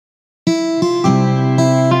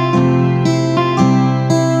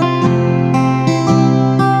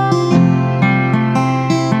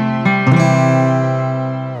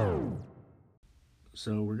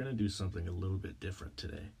different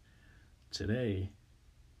today. Today,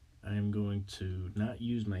 I am going to not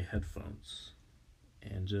use my headphones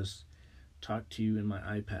and just talk to you in my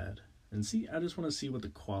iPad. And see, I just want to see what the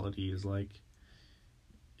quality is like.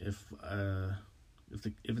 If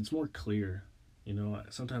it's more clear,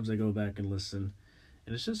 sometimes I go back and listen,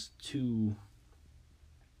 and it's just too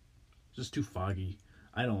foggy.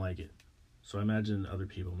 I don't like it. So I imagine other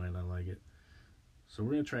people might not like it. So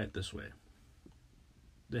we're going to try it this way.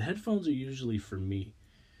 The headphones are usually for me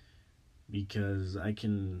because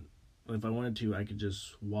if I wanted to, I could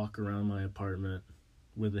just walk around my apartment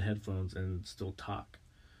with the headphones and still talk.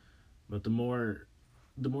 But the more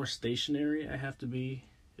stationary I have to be,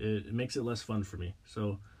 it makes it less fun for me.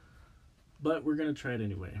 But we're going to try it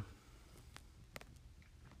anyway.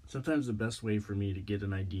 Sometimes the best way for me to get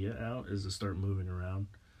an idea out is to start moving around.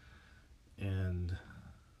 And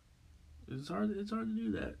it's hard to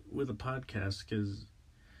do that with a podcast because,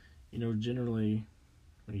 generally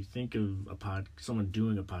when you think of someone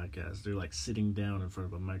doing a podcast, they're like sitting down in front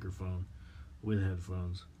of a microphone with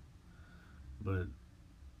headphones. But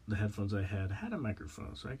the headphones I had a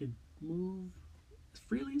microphone, so I could move as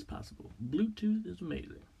freely as possible. Bluetooth is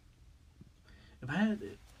amazing. If I had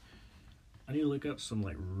it, I need to look up some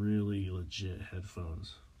like really legit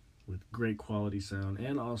headphones with great quality sound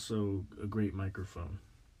and also a great microphone.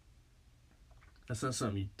 That's not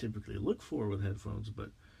something you typically look for with headphones,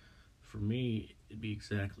 but for me, it'd be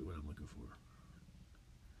exactly what I'm looking for.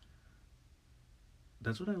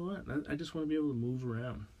 That's what I want. I just want to be able to move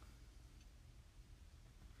around.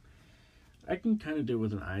 I can kind of do it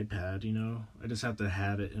with an iPad, I just have to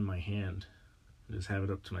have it in my hand. I just have it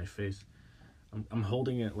up to my face. I'm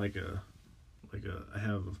holding it like I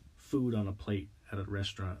have food on a plate at a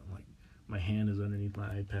restaurant. Like my hand is underneath my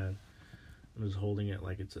iPad. I'm just holding it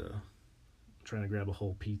like trying to grab a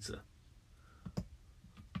whole pizza.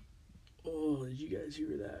 Oh, did you guys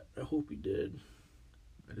hear that? I hope you did.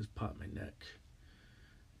 I just popped my neck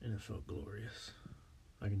and it felt glorious.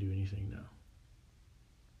 I can do anything now.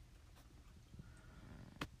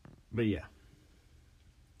 But yeah,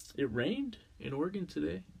 it rained in Oregon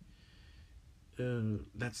today.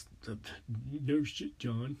 That's no shit,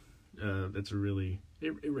 John.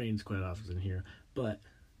 It rains quite often here, but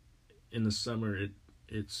in the summer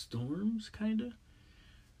it storms kinda.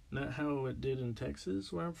 Not how it did in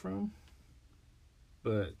Texas where I'm from,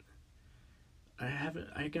 but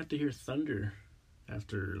I got to hear thunder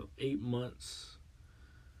after 8 months.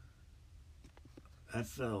 I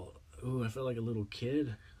felt like a little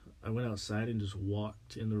kid. I went outside and just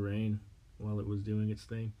walked in the rain while it was doing its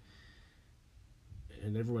thing.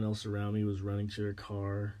 And everyone else around me was running to their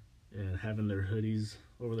car and having their hoodies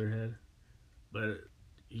over their head. But,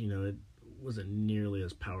 it wasn't nearly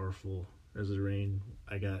as powerful as the rain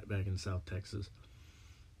I got back in South Texas.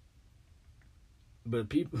 But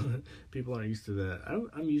people aren't used to that.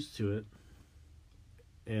 I'm used to it.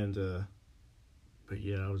 And, but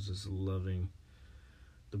yeah, I was just loving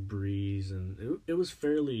the breeze, and it was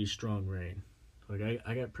fairly strong rain. Like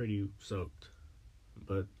I got pretty soaked,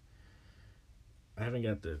 but I haven't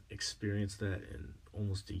got to experience that in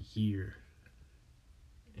almost a year.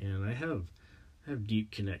 And I have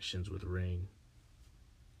deep connections with rain.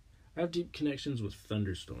 I have deep connections with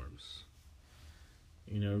thunderstorms.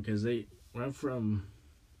 Because where I'm from,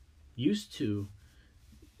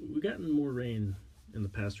 we've gotten more rain in the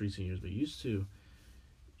past recent years, but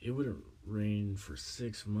it wouldn't rain for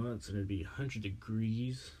 6 months and it'd be 100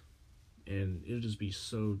 degrees and it'd just be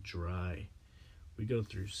so dry. We go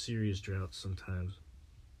through serious droughts sometimes.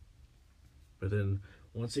 But then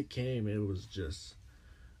once it came, it was just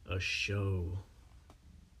a show.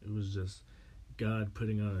 It was just God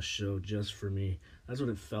putting on a show just for me. That's what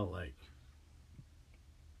it felt like.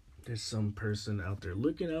 There's some person out there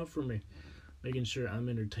looking out for me, making sure I'm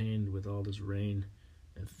entertained with all this rain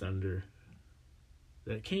and thunder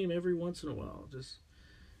that came every once in a while, just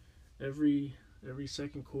every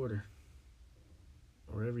second quarter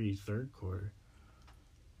or every third quarter.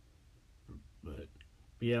 But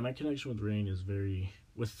yeah, my connection with rain is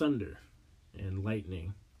with thunder and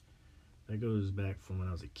lightning. That goes back from when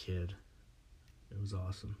I was a kid. It was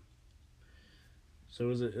awesome. So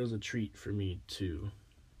it was a treat for me to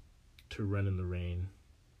run in the rain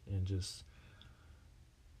and just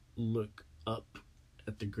look up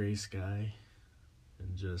at the gray sky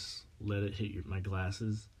and just let it hit my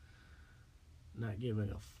glasses. Not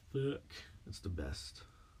giving a fuck. It's the best.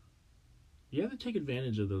 You have to take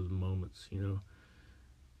advantage of those moments,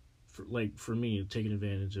 For me, taking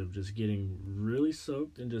advantage of just getting really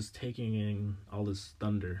soaked and just taking in all this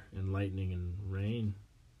thunder and lightning and rain,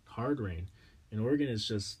 hard rain. In Oregon, it's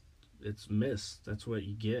just it's mist. That's what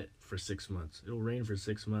you get for 6 months. It'll rain for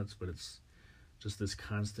 6 months, but it's just this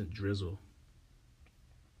constant drizzle.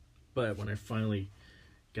 But when I finally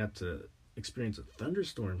got to experience a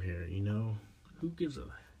thunderstorm here, who gives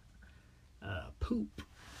a poop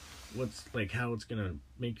what's like how it's gonna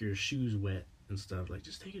make your shoes wet and stuff. Like,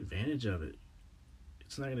 just take advantage of it.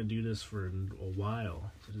 It's not gonna do this for a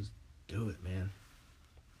while, so just do it, man.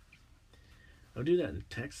 I'll do that in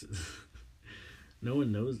Texas. No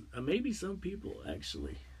one knows. Maybe some people,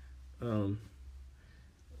 actually. When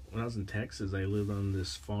I was in Texas, I lived on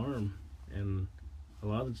this farm, and a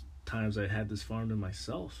lot of times I had this farm to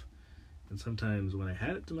myself. And sometimes when I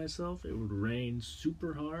had it to myself, it would rain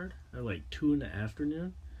super hard at like 2 in the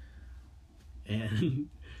afternoon. And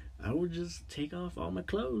I would just take off all my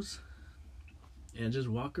clothes and just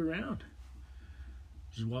walk around.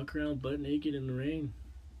 Just walk around butt naked in the rain.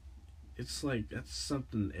 It's like, that's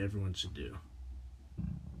something everyone should do.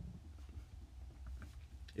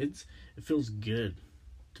 It feels good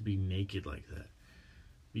to be naked like that,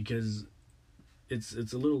 because it's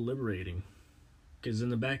a little liberating. Because in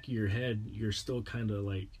the back of your head, you're still kind of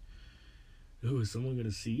like, oh, is someone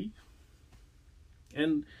gonna see?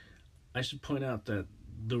 And I should point out that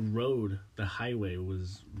the highway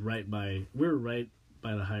was right by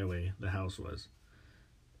the highway, the house was.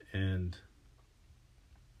 And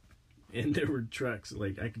there were trucks,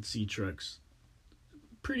 like I could see trucks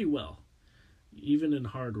pretty well, even in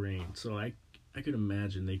hard rain. So I could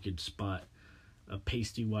imagine they could spot a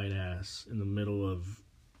pasty white ass in the middle of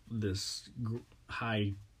this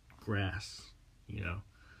high grass,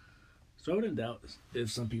 So I wouldn't doubt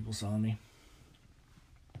if some people saw me.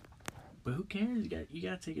 But who cares? You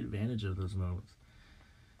gotta take advantage of those moments.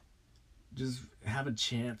 Just have a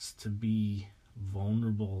chance to be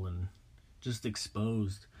vulnerable and just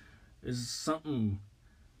exposed. There's something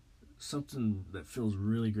that feels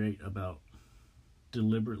really great about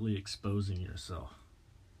deliberately exposing yourself.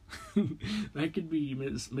 That could be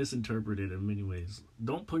misinterpreted in many ways.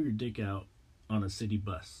 Don't pull your dick out on a city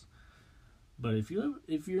bus. But if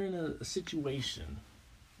you're in a situation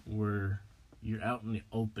where you're out in the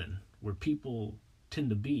open, where people tend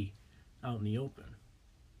to be out in the open,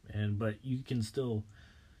 but you can still,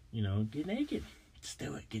 get naked. Just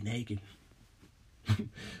do it. Get naked.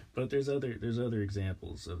 But there's other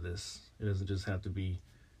examples of this. It doesn't just have to be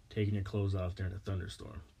taking your clothes off during a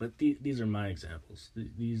thunderstorm. But these are my examples.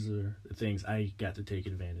 These are the things I got to take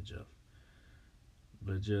advantage of.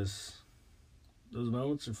 But just, those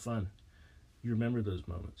moments are fun. You remember those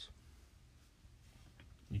moments.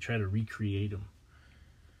 You try to recreate them.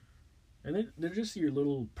 And they're just your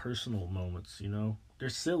little personal moments, They're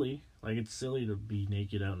silly. Like, it's silly to be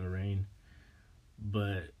naked out in the rain.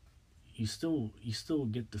 But you still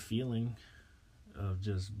get the feeling of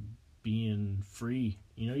just being free.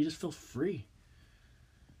 You just feel free.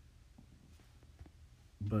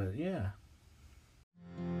 But yeah.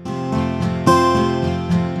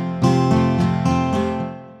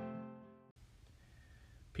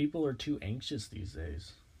 People are too anxious these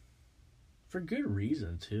days. For good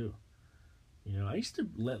reason, too. I used to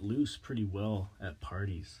let loose pretty well at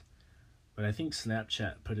parties. But I think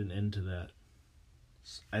Snapchat put an end to that.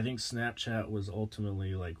 I think Snapchat was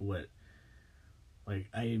ultimately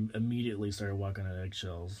I immediately started walking on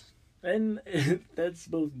eggshells. And that's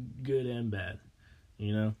both good and bad,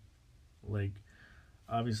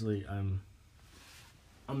 obviously I'm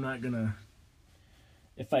not gonna,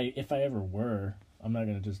 if I ever were, I'm not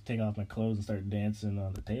gonna just take off my clothes and start dancing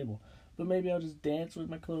on the table. But maybe I'll just dance with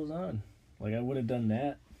my clothes on. I would have done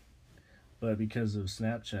that. But because of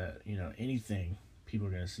Snapchat, anything, people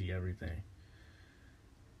are gonna see everything.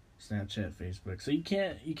 Snapchat, Facebook. So you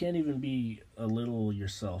can't even be a little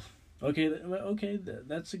yourself. Okay,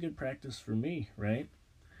 that's a good practice for me, right?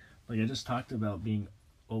 I just talked about being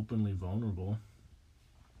openly vulnerable.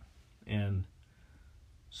 And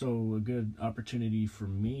so a good opportunity for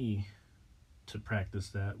me to practice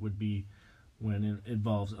that would be when it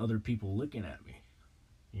involves other people looking at me,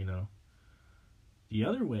 The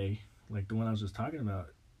other way, like the one I was just talking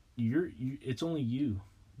about, it's only you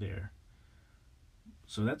there.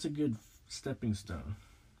 So that's a good stepping stone.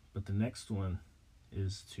 But the next one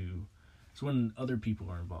is it's when other people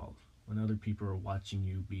are involved, when other people are watching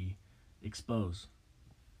you be exposed,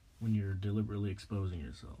 when you're deliberately exposing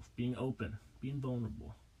yourself, being open, being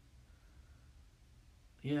vulnerable.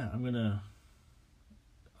 Yeah, I'm gonna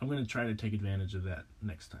try to take advantage of that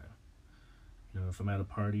next time. If I'm at a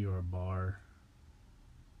party or a bar,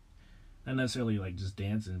 not necessarily just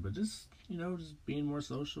dancing, but just just being more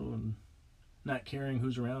social and not caring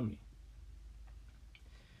who's around me.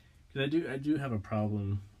 Because I do have a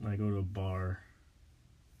problem when I go to a bar,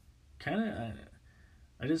 kind of,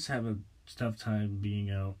 I just have a tough time being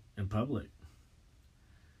out in public.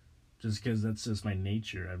 Just because that's just my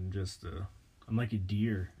nature. I'm like a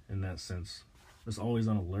deer in that sense. Just always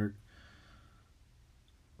on alert.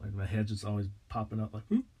 Like my head's just always popping up like,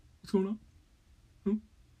 what's going on?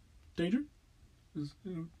 Danger?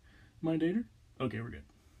 Am I in danger? Okay, we're good.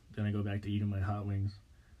 Then I go back to eating my hot wings.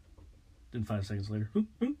 Then 5 seconds later,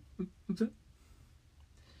 what's that?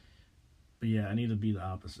 But yeah, I need to be the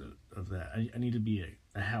opposite of that. I need to be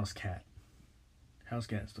a house cat. House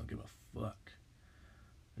cats don't give a fuck.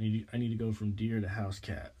 I need to go from deer to house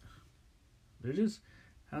cat.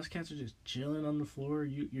 House cats are just chilling on the floor.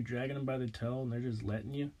 You're dragging them by the tail and they're just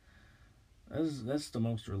letting you. That's the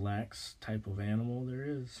most relaxed type of animal there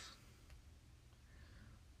is.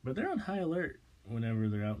 But they're on high alert whenever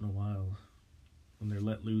they're out in the wild. When they're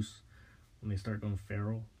let loose, when they start going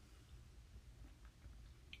feral.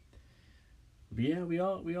 But yeah, we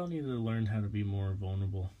all need to learn how to be more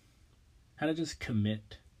vulnerable. How to just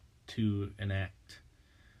commit to an act.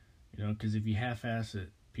 Because if you half-ass it,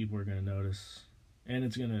 people are going to notice. And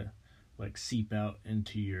it's going to, like, seep out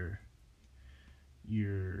into your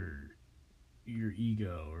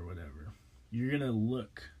ego or whatever. You're going to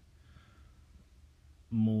look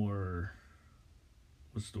more,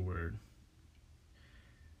 what's the word?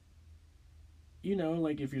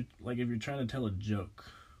 Like if you're trying to tell a joke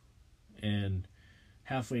and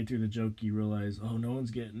halfway through the joke you realize, oh, no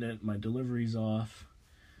one's getting it, my delivery's off.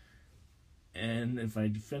 And if I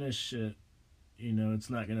finish it, it's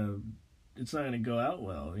not gonna go out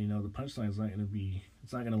well. The punchline's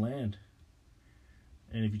it's not gonna land.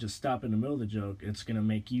 And if you just stop in the middle of the joke, it's gonna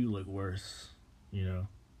make you look worse.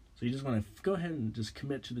 So you just want to go ahead and just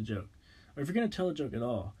commit to the joke. Or if you're gonna tell a joke at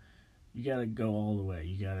all, you gotta go all the way.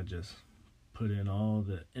 You gotta just put in all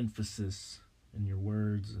the emphasis in your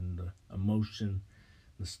words and the emotion,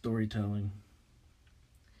 the storytelling.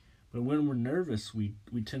 But when we're nervous, we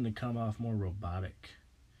tend to come off more robotic.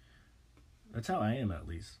 That's how I am, at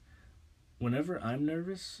least. Whenever I'm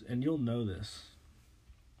nervous, and you'll know this,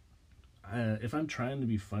 if I'm trying to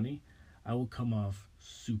be funny, I will come off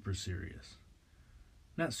super serious.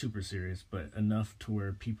 Not super serious, but enough to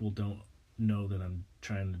where people don't know that I'm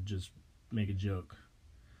trying to just make a joke.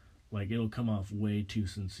 Like, it'll come off way too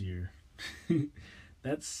sincere.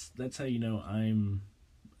 That's how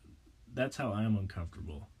that's how I'm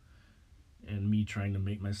uncomfortable. And me trying to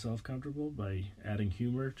make myself comfortable by adding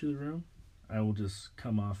humor to the room, I will just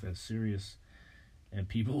come off as serious, and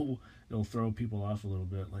it'll throw people off a little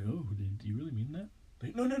bit. Like, oh, do you really mean that?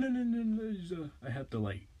 Like, no. I have to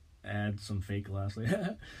like add some fake laughs, like,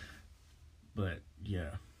 but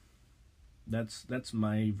yeah, that's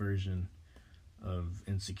my version of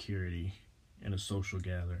insecurity in a social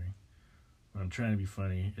gathering. When I'm trying to be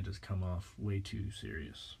funny, it just come off way too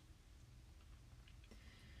serious.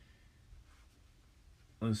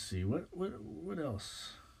 Let's see, what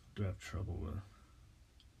else do I have trouble with?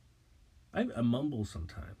 I mumble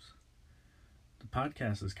sometimes. The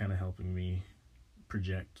podcast is kind of helping me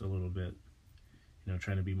project a little bit,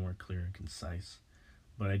 trying to be more clear and concise.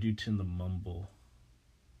 But I do tend to mumble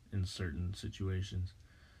in certain situations.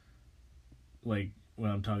 Like,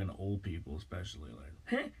 when I'm talking to old people especially,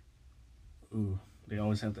 like, ooh, they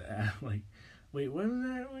always have to ask, like, wait, what is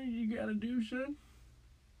that? What you gotta do, son?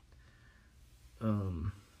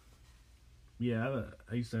 Yeah,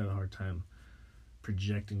 I used to have a hard time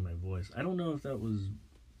projecting my voice. I don't know if that was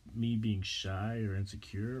me being shy or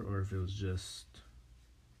insecure, or if it was just,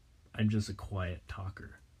 I'm just a quiet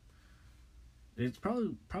talker. It's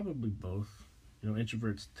probably both.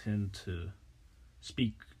 Introverts tend to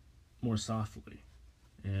speak more softly,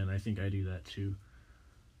 and I think I do that too.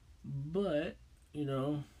 But,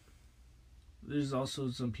 there's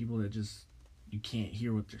also some people that just, you can't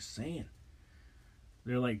hear what they're saying.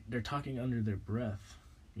 They're talking under their breath.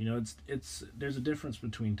 There's a difference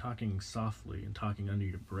between talking softly and talking under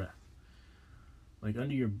your breath. Like,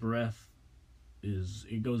 under your breath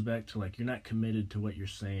it goes back to, like, you're not committed to what you're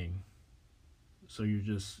saying. So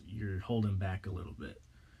you're holding back a little bit.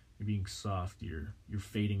 You're being soft, you're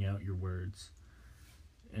fading out your words.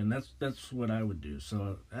 And that's what I would do.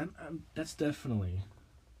 So that's definitely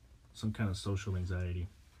some kind of social anxiety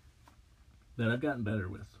that I've gotten better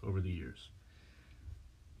with over the years.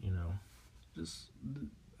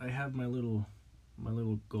 I have my little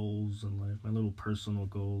goals in life, my little personal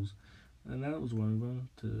goals, and that was one of them,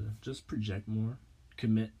 to just project more,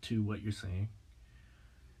 commit to what you're saying.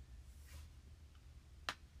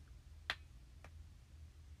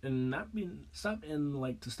 And stop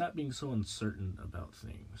being so uncertain about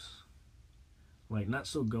things. Like, not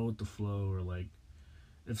so go with the flow, or like,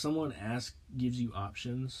 if someone gives you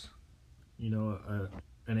options, An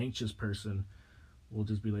anxious person will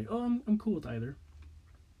just be like, oh, I'm cool with either,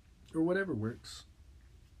 or whatever works.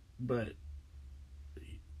 But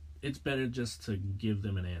it's better just to give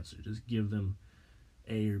them an answer. Just give them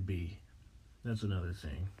A or B. That's another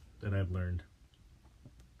thing that I've learned.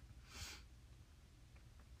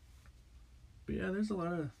 But yeah, there's a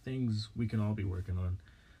lot of things we can all be working on.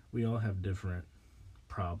 We all have different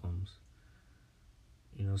problems.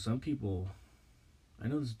 Some people, I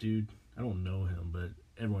know this dude, I don't know him, but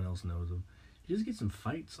everyone else knows him. He just gets in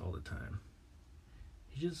fights all the time.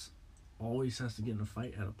 He just always has to get in a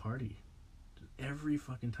fight at a party. Every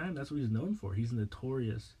fucking time. That's what he's known for. He's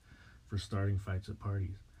notorious for starting fights at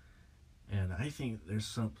parties. And I think there's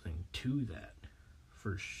something to that,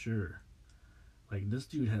 for sure. Like, this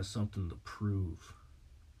dude has something to prove.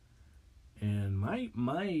 And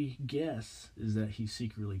my guess is that he's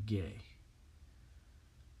secretly gay.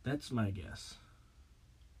 That's my guess.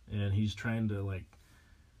 And he's trying to, like,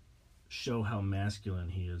 show how masculine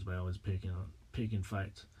he is by always picking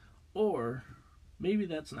fights. Or maybe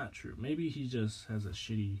that's not true. Maybe he just has a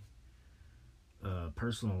shitty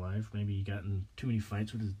personal life. Maybe he got in too many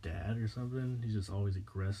fights with his dad or something. He's just always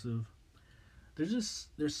aggressive. There's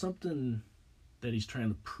something that he's trying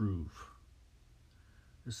to prove.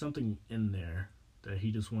 There's something in there that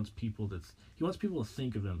he just wants people to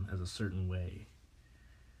think of him as a certain way.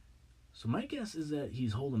 So my guess is that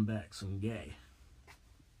he's holding back some gay.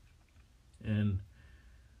 And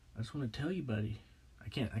I just want to tell you, buddy, I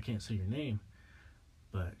can't say your name,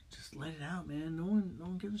 but just let it out, man. No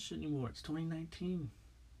one gives a shit anymore. It's 2019.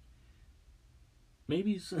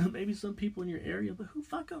 Maybe some people in your area, but who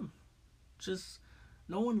fuck them? Just,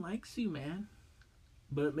 no one likes you, man.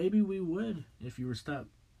 But maybe we would if you'd stop,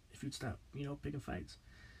 picking fights.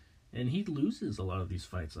 And he loses a lot of these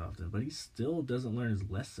fights often, but he still doesn't learn his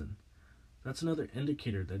lesson. That's another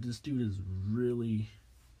indicator that this dude is really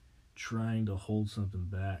trying to hold something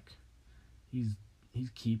back. He's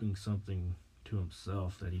keeping something to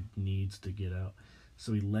himself that he needs to get out.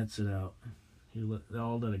 So he lets it out.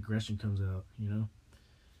 All that aggression comes out, There's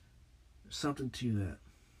something to that.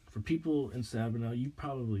 For people in Sabinal, you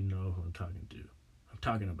probably know who I'm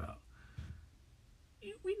talking about.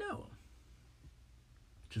 We know him.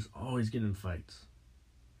 Just always getting in fights.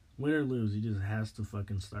 Win or lose, he just has to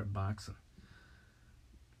fucking start boxing.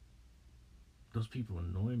 Those people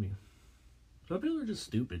annoy me. Some people are just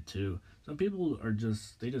stupid too. Some people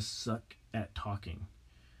they just suck at talking.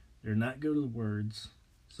 They're not good with words,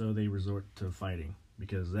 so they resort to fighting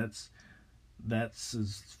because that's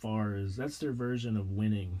their version of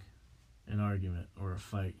winning an argument or a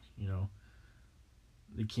fight,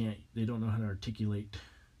 They don't know how to articulate.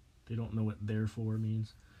 They don't know what therefore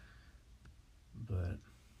means. But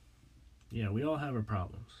yeah, we all have our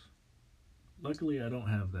problems. Luckily, I don't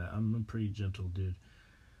have that. I'm a pretty gentle dude.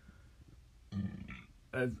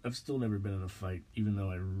 I've still never been in a fight, even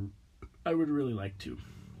though I would really like to.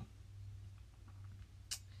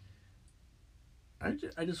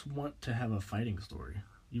 I just want to have a fighting story,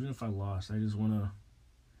 even if I lost. I want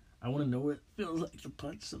to know what it feels like to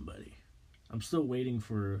punch somebody. I'm still waiting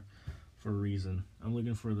for a reason. I'm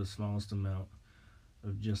looking for the smallest amount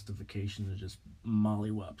of justification to just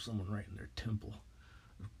mollywop someone right in their temple.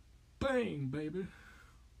 Bang, baby.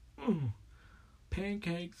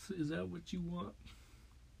 Pancakes, is that what you want?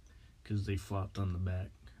 Because they flopped on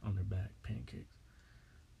their back, pancakes.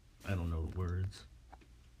 I don't know the words.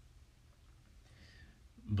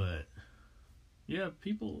 But yeah,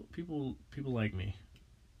 people like me.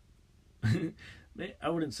 I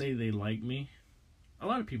wouldn't say they like me. A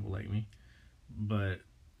lot of people like me, but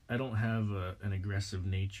I don't have an aggressive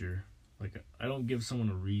nature. Like, I don't give someone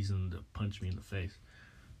a reason to punch me in the face,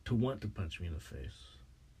 to want to punch me in the face.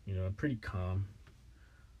 I'm pretty calm.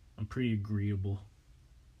 I'm pretty agreeable.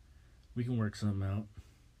 We can work something out.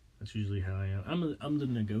 That's usually how I am. I'm the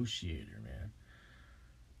negotiator, man.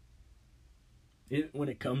 When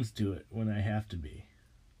it comes to it, when I have to be.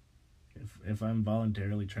 If I'm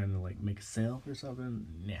voluntarily trying to make a sale or something,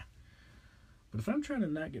 nah. But if I'm trying to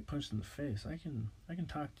not get punched in the face, I can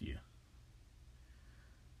talk to you.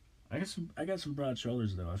 I got some broad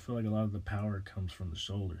shoulders though. I feel like a lot of the power comes from the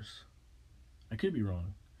shoulders. I could be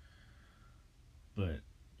wrong. But,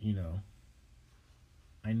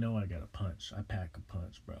 I know I got a punch. I pack a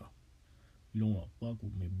punch, bro. You don't want to fuck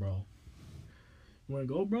with me, bro. You want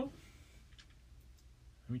to go, bro? How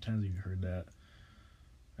many times have you heard that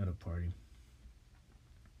at a party?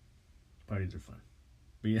 Parties are fun.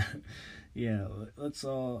 But yeah,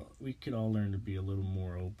 we could all learn to be a little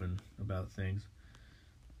more open about things.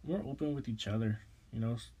 More open with each other, we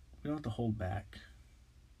don't have to hold back.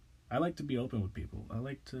 I like to be open with people. I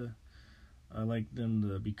like to I like them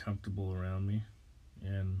to be comfortable around me.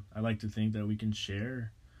 And I like to think that we can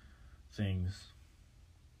share things.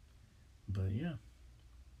 But yeah,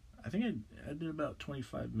 I think I did about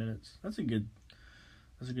 25 minutes. That's a good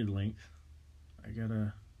length.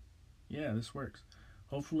 This works.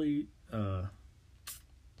 Hopefully,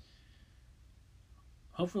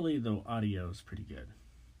 hopefully the audio is pretty good.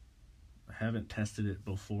 I haven't tested it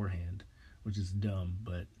beforehand, which is dumb,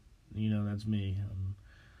 but that's me.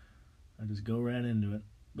 I just go right into it.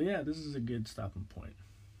 But yeah, this is a good stopping point.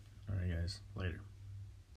 Alright guys, later.